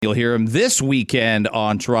You'll hear him this weekend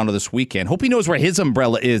on Toronto This Weekend. Hope he knows where his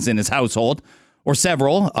umbrella is in his household, or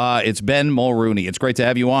several. It's Ben Mulroney. It's great to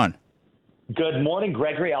have you on. Good morning,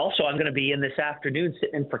 Gregory. Also, I'm going to be in this afternoon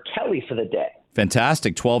sitting in for Kelly for the day.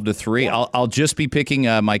 Fantastic. 12 to 3. Yeah. I'll just be picking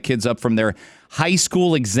my kids up from their high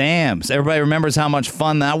school exams. Everybody remembers how much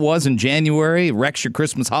fun that was in January. It wrecks your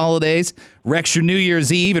Christmas holidays, wrecks your New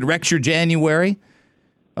Year's Eve, it wrecks your January.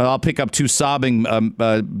 I'll pick up two sobbing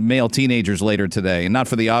male teenagers later today, and not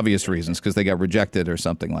for the obvious reasons, because they got rejected or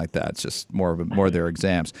something like that. It's just more of their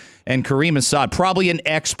exams. And Caryma Sa'd, probably an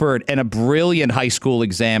expert and a brilliant high school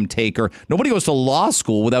exam taker. Nobody goes to law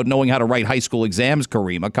school without knowing how to write high school exams,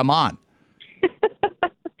 Caryma. Come on.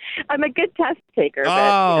 I'm a good test taker.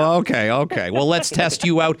 Okay. Well, let's test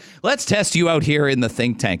you out. Let's test you out here in the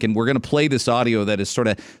think tank, and we're going to play this audio that is sort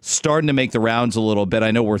of starting to make the rounds a little bit.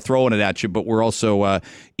 I know we're throwing it at you, but we're also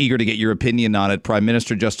eager to get your opinion on it. Prime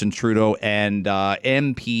Minister Justin Trudeau and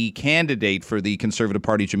MP candidate for the Conservative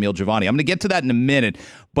Party, Jamil Jivani. I'm going to get to that in a minute,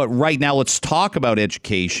 but right now let's talk about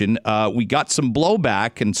education. We got some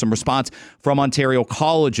blowback and some response from Ontario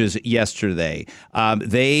colleges yesterday.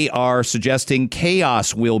 They are suggesting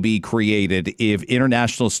chaos will be created if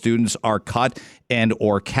international students are cut and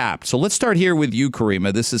or capped. So let's start here with you,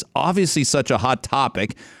 Caryma. This is obviously such a hot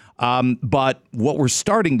topic. But what we're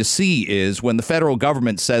starting to see is when the federal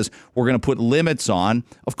government says we're going to put limits on,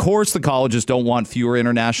 of course, the colleges don't want fewer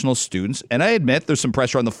international students. And I admit there's some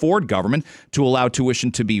pressure on the Ford government to allow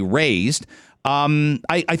tuition to be raised.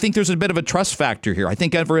 I think there's a bit of a trust factor here. I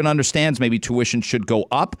think everyone understands maybe tuition should go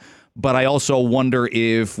up, but I also wonder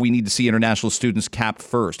if we need to see international students capped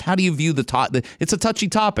first. How do you view it's a touchy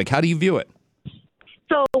topic. How do you view it?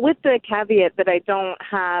 So with the caveat that I don't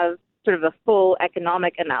have sort of a full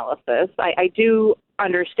economic analysis, I do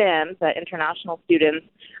understand that international students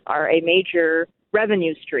are a major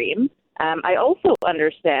revenue stream. I also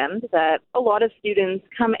understand that a lot of students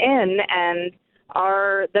come in and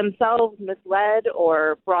are themselves misled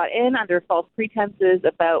or brought in under false pretenses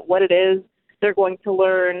about what it is they're going to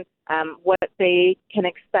learn, what they can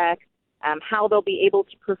expect, how they'll be able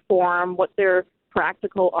to perform, what their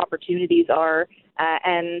practical opportunities are,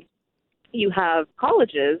 and you have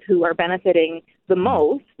colleges who are benefiting the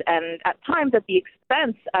most, and at times at the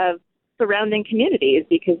expense of surrounding communities,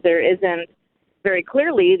 because there isn't very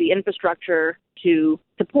clearly the infrastructure to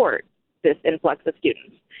support this influx of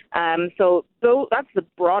students. So that's the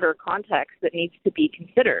broader context that needs to be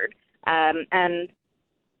considered. And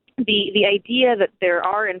the idea that there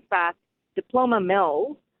are, in fact, diploma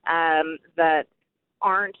mills that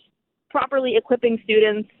aren't properly equipping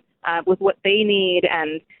students with what they need,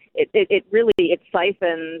 and it really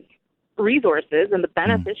siphons resources, and the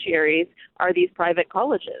beneficiaries are these private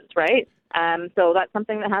colleges, right? So that's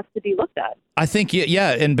something that has to be looked at. I think,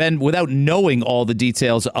 yeah. And Ben, without knowing all the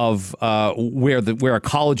details of where a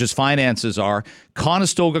college's finances are,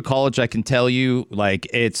 Conestoga College, I can tell you, like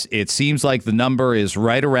it seems like the number is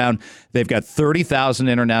right around. They've got 30,000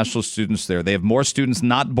 international students there. They have more students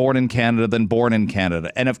not born in Canada than born in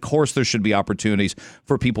Canada. And of course, there should be opportunities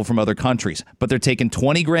for people from other countries. But they're taking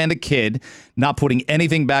 $20,000 a kid, not putting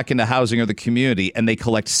anything back into housing or the community, and they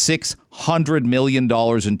collect $600 million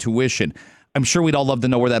in tuition. I'm sure we'd all love to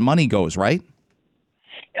know where that money goes, right?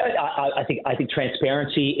 I think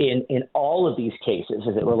transparency in all of these cases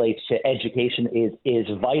as it relates to education is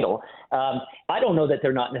vital. I don't know that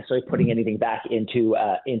they're not necessarily putting anything back into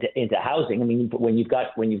housing. I mean, when you've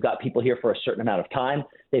got people here for a certain amount of time,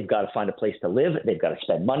 they've got to find a place to live. They've got to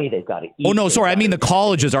spend money. They've got to eat. Oh no, sorry. I mean the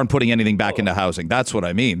colleges aren't putting anything back into housing. That's what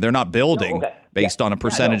I mean. They're not building based on a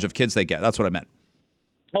percentage of kids they get. That's what I meant.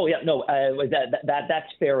 Oh yeah, no, that's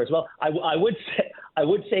fair as well. I would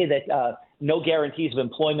say that no guarantees of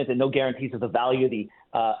employment and no guarantees of the value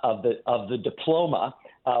of the diploma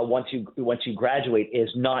once you graduate is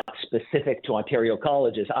not specific to Ontario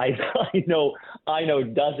colleges. I know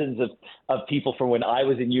dozens of people from when I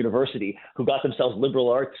was in university who got themselves liberal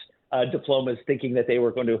arts diplomas thinking that they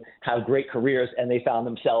were going to have great careers, and they found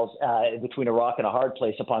themselves between a rock and a hard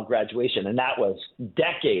place upon graduation, and that was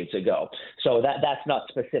decades ago. So that's not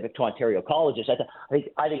specific to Ontario colleges.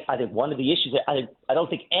 I think one of the issues, I don't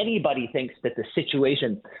think anybody thinks that the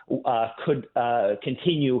situation could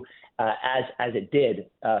continue as it did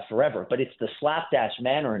forever. But it's the slapdash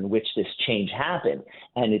manner in which this change happened,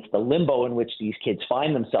 and it's the limbo in which these kids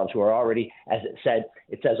find themselves, who are already, as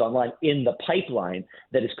it says online, in the pipeline,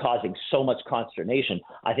 that is causing so much consternation.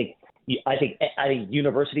 I think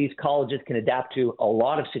universities, colleges can adapt to a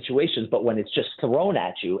lot of situations, but when it's just thrown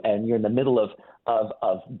at you and you're in the middle of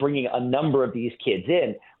of bringing a number of these kids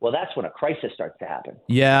in, well, that's when a crisis starts to happen.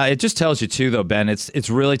 Yeah, it just tells you too, though, Ben. It's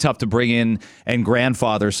really tough to bring in and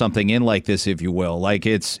grandfather something in like this, if you will. Like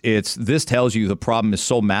this tells you the problem is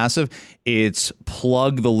so massive. It's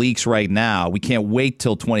plug the leaks right now. We can't wait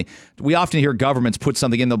till 20. We often hear governments put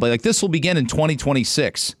something in. They'll be like, this will begin in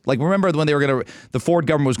 2026. Like, remember when the Ford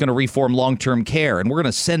government was going to reform long-term care, and we're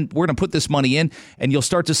going to put this money in, and you'll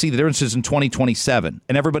start to see the differences in 2027.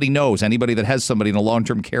 And everybody knows, anybody that has somebody in a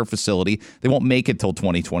long-term care facility, they won't make it till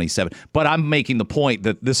 2027. But I'm making the point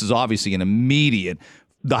that this is obviously an immediate,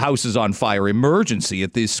 the house is on fire emergency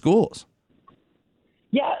at these schools.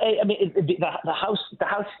 Yeah, I mean, the house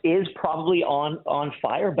is probably on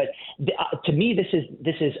fire, but to me, this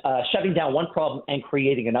is shutting down one problem and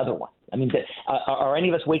creating another one. I mean, are any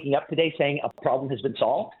of us waking up today saying a problem has been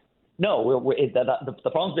solved? No,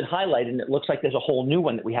 the problem's been highlighted, and it looks like there's a whole new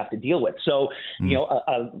one that we have to deal with. So,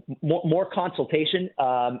 more consultation,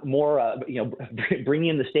 bringing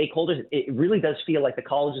in the stakeholders. It really does feel like the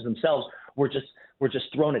colleges themselves were just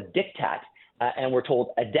thrown a diktat. And we're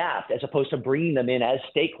told adapt, as opposed to bringing them in as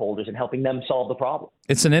stakeholders and helping them solve the problem.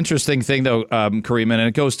 It's an interesting thing, though, Caryma, and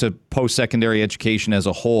it goes to post-secondary education as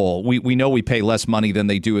a whole. We know we pay less money than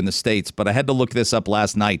they do in the States, but I had to look this up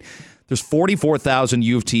last night. There's 44,000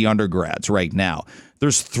 U of T undergrads right now.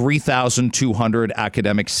 There's 3,200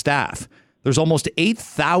 academic staff. There's almost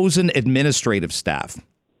 8,000 administrative staff.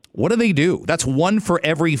 What do they do? That's one for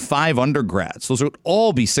every 5 undergrads. Those would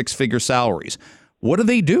all be six-figure salaries. What do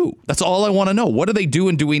they do? That's all I want to know. What do they do,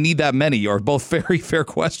 and do we need that many? Are both very fair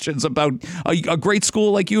questions about a great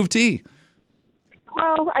school like U of T.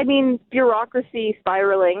 Well, I mean, bureaucracy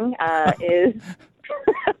spiraling is.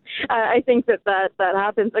 I think that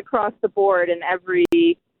happens across the board in every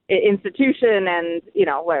institution, and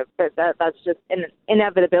that's just an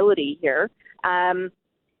inevitability here. And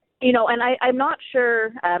I'm not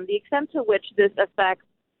sure the extent to which this affects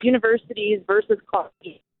universities versus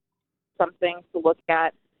colleges. Something to look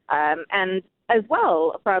at, and as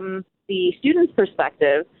well from the students'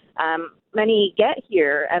 perspective, many get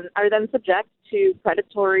here and are then subject to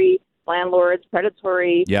predatory landlords,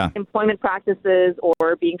 predatory employment practices,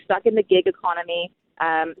 or being stuck in the gig economy.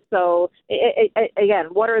 So again,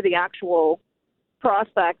 what are the actual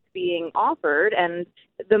prospects being offered, and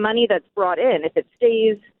the money that's brought in, if it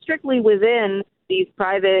stays strictly within these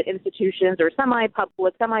private institutions or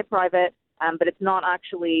semi-public, semi-private, but it's not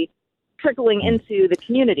actually trickling into the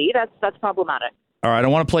community, that's problematic. All right, I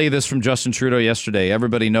want to play you this from Justin Trudeau yesterday.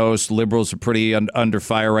 Everybody knows Liberals are pretty under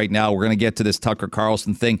fire right now. We're going to get to this Tucker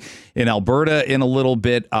Carlson thing in Alberta in a little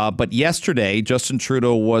bit. But yesterday, Justin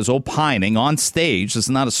Trudeau was opining on stage, this is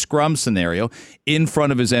not a scrum scenario, in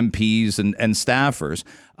front of his MPs and staffers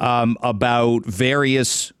about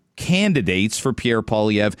various candidates for Pierre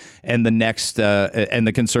Poilievre and the next and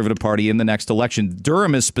the Conservative Party in the next election.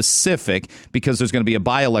 Durham is specific because there's going to be a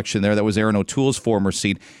by-election there. That was Aaron O'Toole's former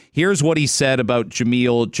seat. Here's what he said about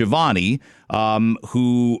Jamil Jivani,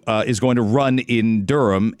 who is going to run in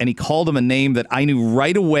Durham, and he called him a name that I knew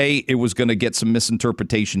right away it was going to get some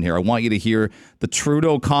misinterpretation here. I want you to hear the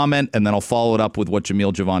Trudeau comment, and then I'll follow it up with what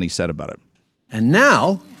Jamil Jivani said about it. And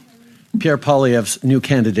now, Pierre Poilievre's new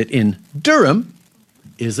candidate in Durham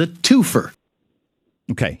is a twofer.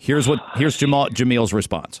 Okay, here's Jamil's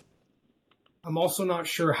response. I'm also not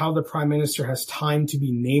sure how the Prime Minister has time to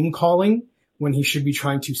be name-calling when he should be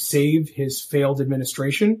trying to save his failed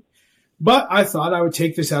administration. But I thought I would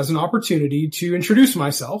take this as an opportunity to introduce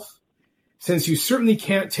myself, since you certainly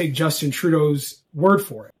can't take Justin Trudeau's word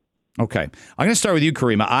for it. Okay. I'm going to start with you,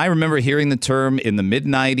 Caryma. I remember hearing the term in the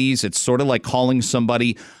mid-'90s. It's sort of like calling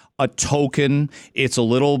somebody a token. It's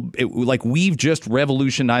like we've just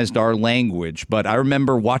revolutionized our language. But I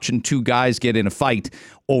remember watching two guys get in a fight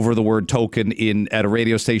over the word token at a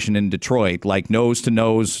radio station in Detroit, like nose to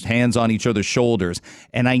nose, hands on each other's shoulders.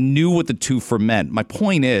 And I knew what the twofer meant. My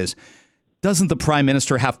point is, doesn't the Prime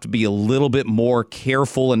Minister have to be a little bit more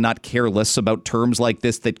careful and not careless about terms like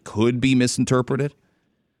this that could be misinterpreted?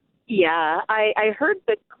 Yeah, I heard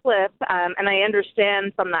the clip, and I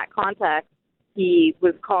understand from that context he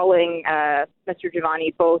was calling Mr.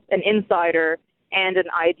 Jivani both an insider and an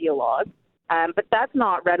ideologue. But that's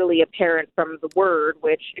not readily apparent from the word,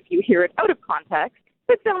 which, if you hear it out of context,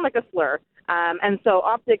 could sound like a slur. And so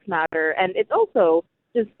optics matter. And it's also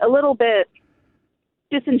just a little bit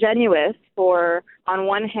disingenuous for, on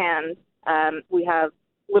one hand, we have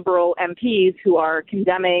Liberal MPs who are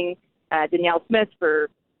condemning Danielle Smith for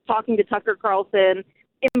talking to Tucker Carlson,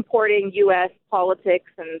 importing U.S.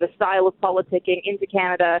 politics and the style of politicking into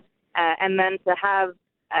Canada, and then to have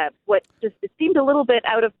what just it seemed a little bit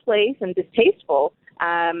out of place and distasteful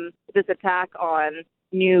this attack on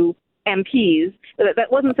new MPs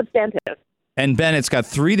that wasn't substantive. And Ben, it's got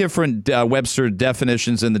three different Webster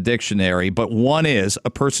definitions in the dictionary, but one is a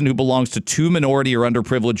person who belongs to two minority or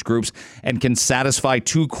underprivileged groups and can satisfy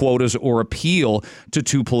two quotas or appeal to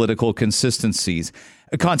two political constituencies,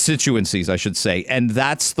 I should say. And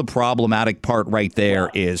that's the problematic part right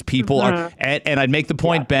there is people are, and I'd make the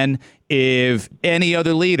point, Ben, if any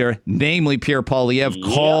other leader, namely Pierre Poilievre,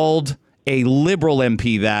 called a liberal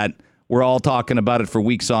MP that, we're all talking about it for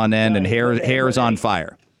weeks on end and hair is on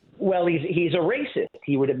fire. Well, he's a racist.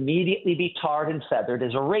 He would immediately be tarred and feathered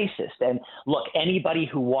as a racist. And look, anybody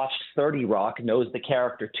who watched 30 Rock knows the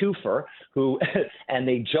character Toofer, who, and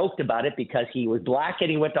they joked about it because he was black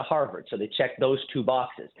and he went to Harvard. So they checked those two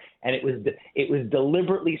boxes. And it was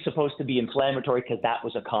deliberately supposed to be inflammatory because that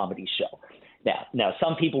was a comedy show. Now,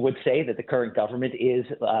 some people would say that the current government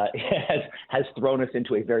has thrown us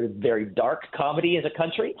into a very, very dark comedy as a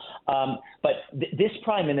country. But this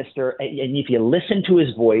prime minister, and if you listen to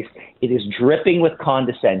his voice, it is dripping with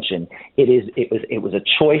condescension. It was a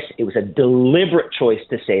choice. It was a deliberate choice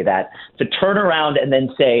to say that. To turn around and then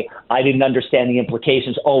say, I didn't understand the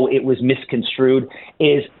implications. Oh, it was misconstrued.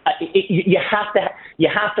 You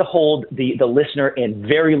have to hold the listener in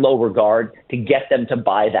very low regard to get them to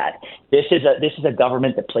buy that. This is a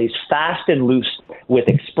government that plays fast and loose with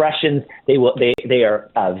expressions. They are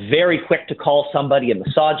very quick to call somebody a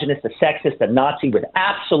misogynist, a sexist, a Nazi with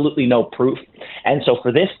absolutely no proof. And so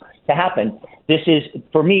for this to happen, this is,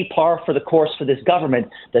 for me, par for the course for this government.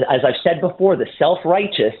 That, as I've said before, the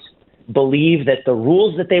self-righteous believe that the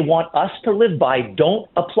rules that they want us to live by don't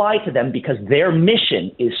apply to them because their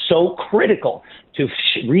mission is so critical to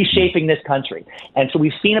reshaping this country. And so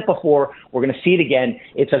we've seen it before. We're going to see it again.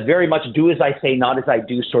 It's a very much do as I say, not as I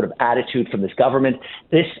do sort of attitude from this government.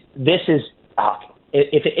 This is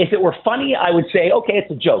if it were funny, I would say, okay, it's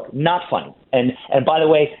a joke, not funny. And by the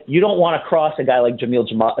way, you don't want to cross a guy like Jamil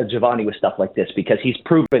Jivani with stuff like this because he's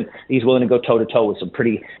proven he's willing to go toe-to-toe with some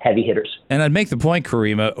pretty heavy hitters. And I'd make the point,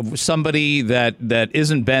 Caryma, somebody that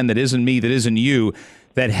isn't Ben, that isn't me, that isn't you,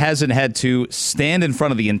 that hasn't had to stand in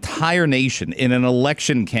front of the entire nation in an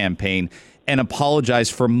election campaign and apologize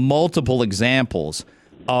for multiple examples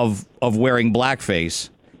of wearing blackface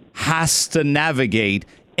has to navigate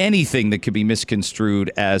anything that could be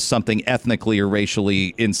misconstrued as something ethnically or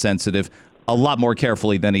racially insensitive a lot more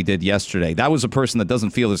carefully than he did yesterday. That was a person that doesn't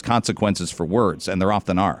feel there's consequences for words, and there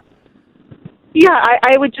often are. Yeah,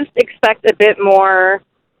 I would just expect a bit more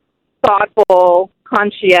thoughtful,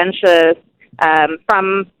 conscientious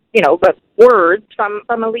from, but words from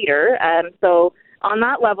a leader. So on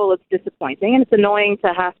that level, it's disappointing, and it's annoying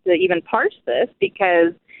to have to even parse this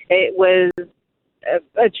because it was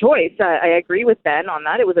a choice. I agree with Ben on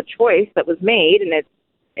that. It was a choice that was made, and it's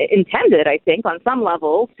intended, I think, on some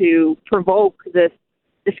level to provoke this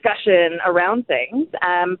discussion around things.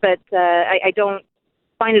 But I don't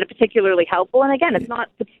find it particularly helpful. And again, it's not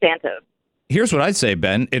substantive. Here's what I'd say,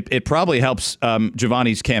 Ben. It probably helps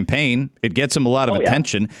Giovanni's campaign. It gets him a lot of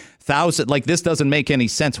attention. This doesn't make any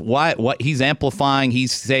sense. What he's amplifying,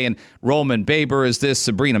 he's saying Roman Baber is this,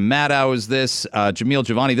 Sabrina Maddow is this, Jamil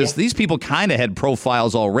Jivani this. These people kind of had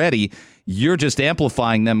profiles already. You're just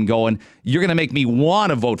amplifying them, going, you're going to make me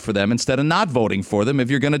want to vote for them instead of not voting for them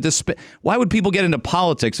if you're going to Why would people get into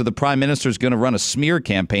politics if the prime minister is going to run a smear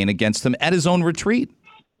campaign against them at his own retreat?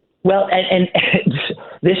 Well, and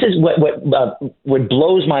this is what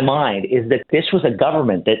blows my mind is that this was a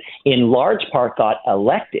government that in large part got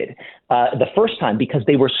elected the first time because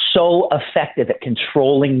they were so effective at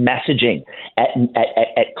controlling messaging,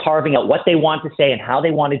 at carving out what they wanted to say and how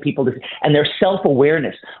they wanted people to, and their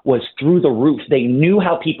self-awareness was through the roof. They knew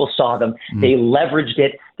how people saw them. They leveraged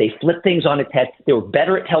it. They flipped things on its head. They were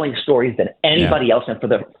better at telling stories than anybody else. And for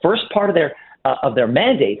the first part of their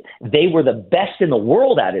mandate, they were the best in the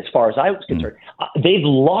world at it, as far as I was concerned. They've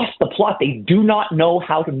lost the plot. They do not know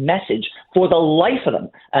how to message for the life of them,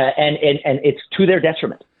 and it's to their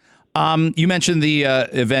detriment. You mentioned the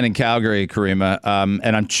event in Calgary, Caryma,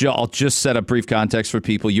 and I'll just set up brief context for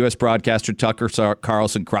people. U.S. broadcaster Tucker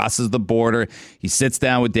Carlson crosses the border. He sits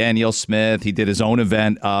down with Danielle Smith. He did his own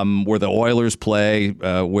event where the Oilers play,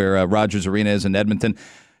 where Rogers Arena is in Edmonton.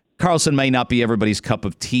 Carlson may not be everybody's cup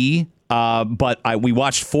of tea, but we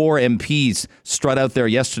watched four MPs strut out there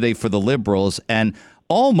yesterday for the Liberals and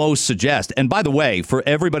almost suggest, and by the way, for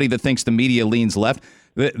everybody that thinks the media leans left,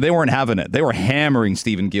 they weren't having it. They were hammering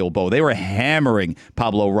Stephen Guilbeault. They were hammering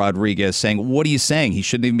Pablo Rodriguez, saying, what are you saying? He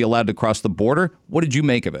shouldn't even be allowed to cross the border? What did you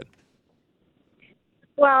make of it?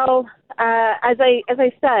 Well, as I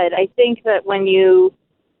said, I think that when you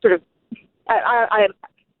sort of,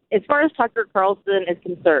 as far as Tucker Carlson is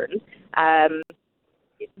concerned,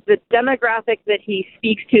 the demographic that he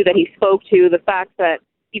speaks to, that he spoke to, the fact that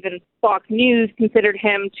even Fox News considered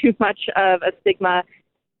him too much of a stigma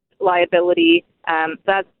liability,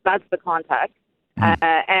 that's the context.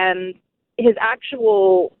 And his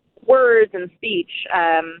actual words and speech,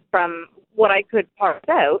 from what I could parse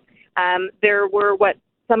out, there were what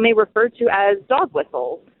some may refer to as dog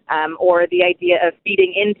whistles, or the idea of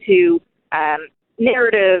feeding into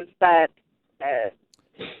narratives that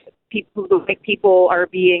people are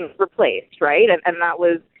being replaced, right? And that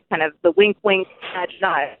was kind of the wink, wink, nudge,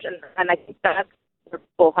 nudge. And I think that's where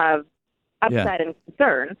people have upset and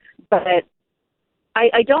concern. But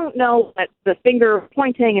I don't know that the finger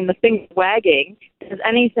pointing and the finger wagging is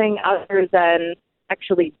anything other than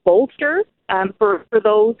actually bolster for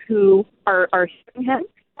those who are hearing him.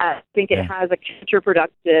 I think it has a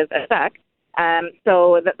counterproductive effect.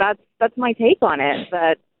 So that's my take on it,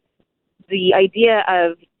 that the idea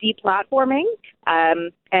of deplatforming,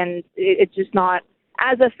 and it's just not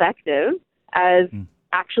as effective as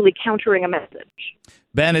actually countering a message.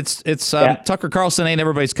 Ben, it's Tucker Carlson ain't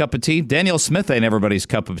everybody's cup of tea. Daniel Smith ain't everybody's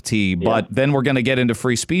cup of tea. But then we're going to get into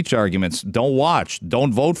free speech arguments. Don't watch.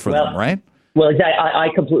 Don't vote for them, right? Well, exactly. I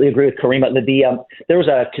completely agree with Caryma. There was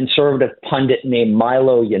a conservative pundit named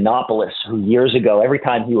Milo Yiannopoulos who years ago, every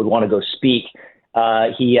time he would want to go speak,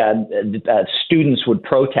 students would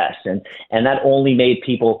protest, and that only made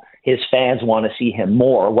his fans want to see him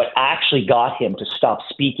more. What actually got him to stop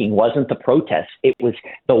speaking wasn't the protests. It was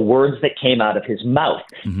the words that came out of his mouth.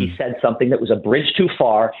 He said something that was a bridge too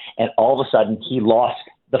far, and all of a sudden he lost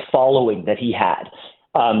the following that he had.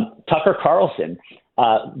 Tucker Carlson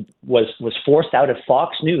was forced out of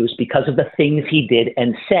Fox News because of the things he did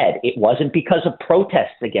and said. It wasn't because of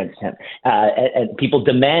protests against him and people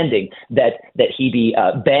demanding that he be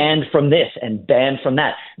banned from this and banned from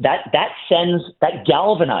that. That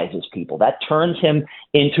galvanizes people. That turns him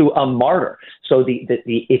into a martyr. So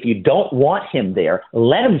if you don't want him there,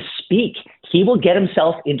 let him speak. He will get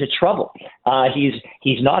himself into trouble.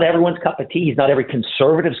 He's not everyone's cup of tea. He's not every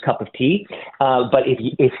conservative's cup of tea. But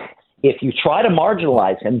if you try to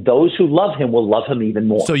marginalize him, those who love him will love him even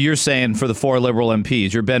more. So you're saying for the 4 Liberal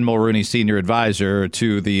MPs, you're Ben Mulroney, senior advisor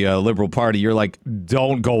to the Liberal Party. You're like,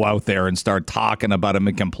 don't go out there and start talking about him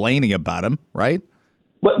and complaining about him, right?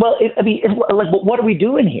 Well, what are we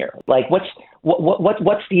doing here? Like, what's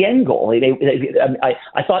the end goal?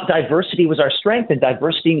 I thought diversity was our strength, and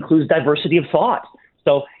diversity includes diversity of thought.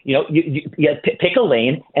 So, you pick a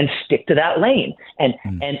lane and stick to that lane. And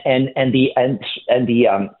the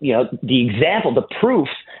example, the proof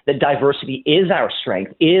that diversity is our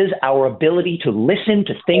strength is our ability to listen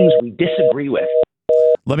to things we disagree with.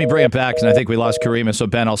 Let me bring it back, and I think we lost Caryma. So,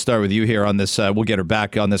 Ben, I'll start with you here on this. We'll get her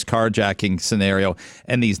back on this carjacking scenario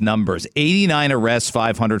and these numbers. 89 arrests,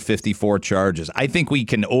 554 charges. I think we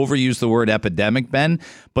can overuse the word epidemic, Ben,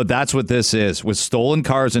 but that's what this is, with stolen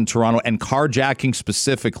cars in Toronto and carjacking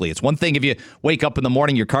specifically. It's one thing if you wake up in the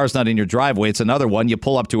morning, your car's not in your driveway. It's another one. You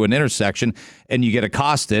pull up to an intersection and you get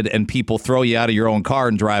accosted and people throw you out of your own car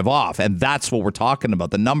and drive off. And that's what we're talking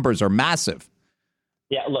about. The numbers are massive.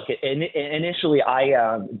 Yeah, look, initially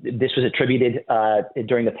this was attributed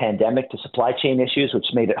during the pandemic to supply chain issues, which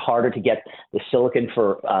made it harder to get the silicon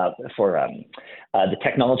for the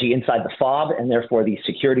technology inside the fob, and therefore the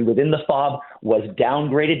security within the fob was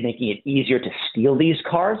downgraded, making it easier to steal these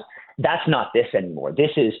cars. That's not this anymore.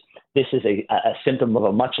 This is a symptom of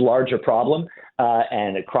a much larger problem,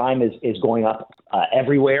 and crime is going up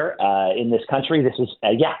everywhere in this country. This is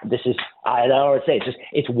I don't know what to say.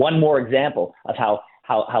 It's one more example of how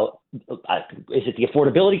is it the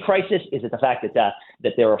affordability crisis? Is it the fact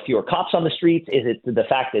that there are fewer cops on the streets? Is it the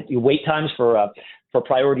fact that wait times for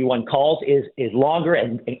priority 1 calls is longer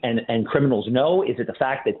and criminals know? Is it the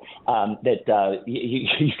fact that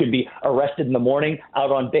you can be arrested in the morning,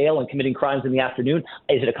 out on bail, and committing crimes in the afternoon?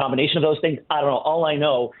 Is it a combination of those things? I don't know. All I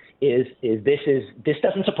know is this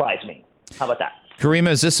doesn't surprise me. How about that? Caryma,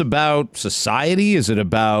 is this about society? Is it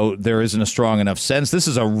about there isn't a strong enough sense? This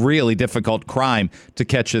is a really difficult crime to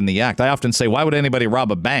catch in the act. I often say, why would anybody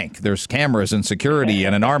rob a bank? There's cameras and security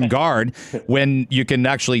and an armed guard when you can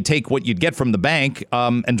actually take what you'd get from the bank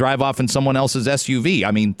and drive off in someone else's SUV.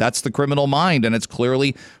 I mean, that's the criminal mind, and it's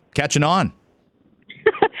clearly catching on.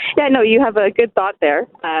 Yeah, no, you have a good thought there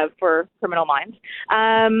for criminal minds.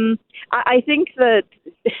 I think that...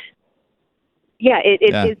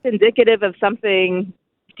 It's indicative of something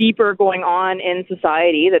deeper going on in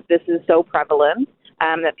society, that this is so prevalent,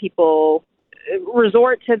 that people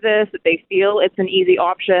resort to this, that they feel it's an easy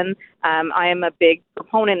option. I am a big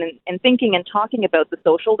proponent in thinking and talking about the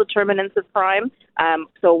social determinants of crime.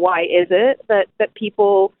 So why is it that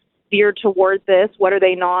people veer toward this? What are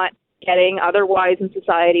they not getting otherwise in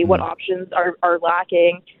society? What options are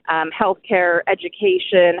lacking? Healthcare,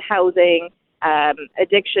 education, housing,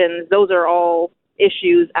 addictions, those are all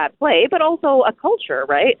issues at play, but also a culture,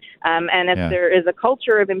 right? And if there is a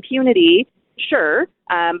culture of impunity, sure,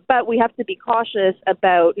 but we have to be cautious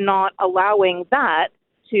about not allowing that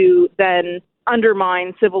to then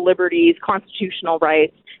undermine civil liberties, constitutional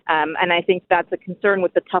rights, and I think that's a concern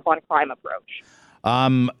with the tough on crime approach.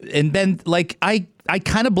 And then, like, I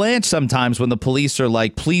kind of blanch sometimes when the police are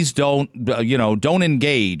like, please don't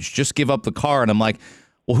engage, just give up the car. And I'm like,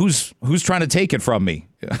 well, who's trying to take it from me?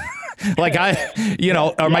 Like,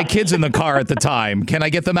 are my kids in the car at the time? Can I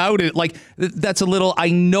get them out? Like, that's a little, I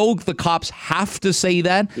know the cops have to say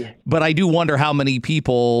that, but I do wonder how many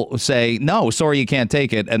people say, no, sorry, you can't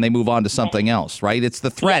take it. And they move on to something else, right? It's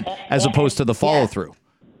the threat as opposed to the follow through.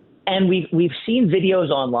 And we've seen videos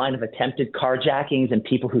online of attempted carjackings and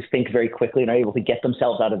people who think very quickly and are able to get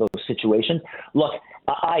themselves out of those situations. Look,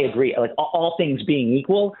 I agree. Like, all things being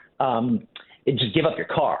equal, just give up your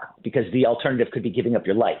car, because the alternative could be giving up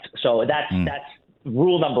your life. So that's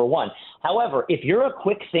rule number one. However, if you're a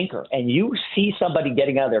quick thinker and you see somebody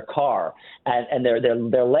getting out of their car and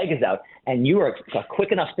their leg is out, and you are a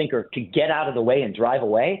quick enough thinker to get out of the way and drive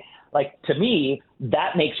away, like, to me,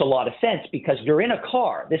 that makes a lot of sense, because you're in a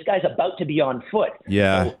car. This guy's about to be on foot.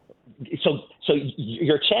 Yeah. So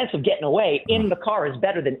your chance of getting away in the car is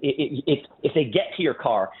better than if they get to your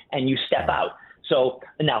car and you step out. So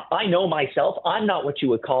now, I know myself, I'm not what you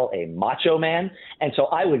would call a macho man, and so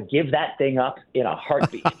I would give that thing up in a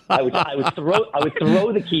heartbeat. I would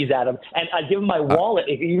throw the keys at him, and I'd give him my wallet,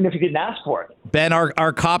 even if he didn't ask for it. Ben,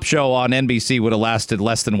 our cop show on NBC would have lasted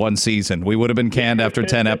less than one season. We would have been canned after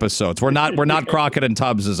 10 episodes. We're not Crockett and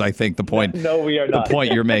Tubbs, is I think the point. No, we are not. The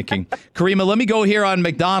point you're making. Caryma, let me go here on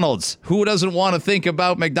McDonald's. Who doesn't want to think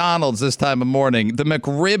about McDonald's this time of morning? The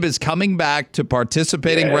McRib is coming back to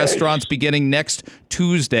participating restaurants beginning next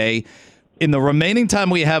Tuesday. In the remaining time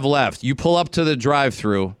we have left, you pull up to the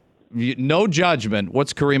drive-thru. No judgment.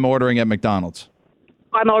 What's Caryma ordering at McDonald's?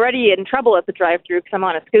 I'm already in trouble at the drive-thru because I'm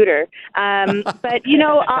on a scooter. But,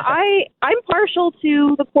 I'm partial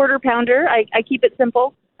to the quarter pounder. I keep it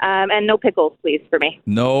simple. And no pickles, please, for me.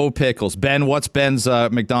 No pickles. Ben, what's Ben's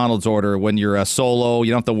McDonald's order when you're solo?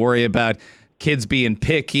 You don't have to worry about kids being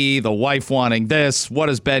picky, the wife wanting this. What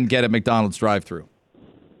does Ben get at McDonald's drive-thru?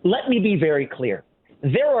 Let me be very clear.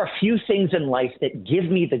 There are few things in life that give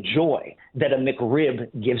me the joy that a McRib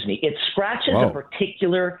gives me. It scratches a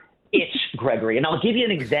particular itch, Gregory. And I'll give you an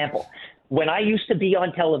example. When I used to be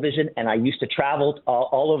on television and I used to travel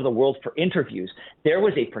all over the world for interviews, there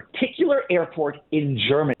was a particular airport in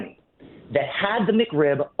Germany that had the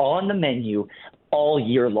McRib on the menu all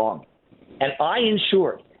year long. And I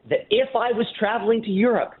ensured that if I was traveling to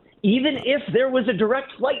Europe, even if there was a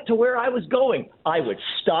direct flight to where I was going, I would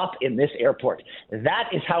stop in this airport. That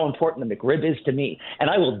is how important the McRib is to me.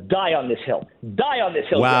 And I will die on this hill. Die on this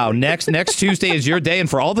hill. Wow. Next Tuesday is your day. And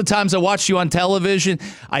for all the times I watched you on television,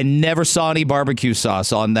 I never saw any barbecue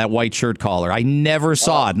sauce on that white shirt collar. I never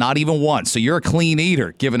saw it, not even once. So you're a clean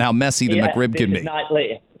eater, given how messy the McRib can be.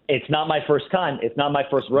 It's not my first time. It's not my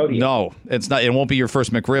first rodeo. No, it's not. It won't be your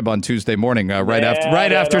first McRib on Tuesday morning,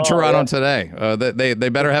 after Toronto today. They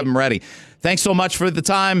better have them ready. Thanks so much for the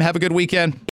time. Have a good weekend.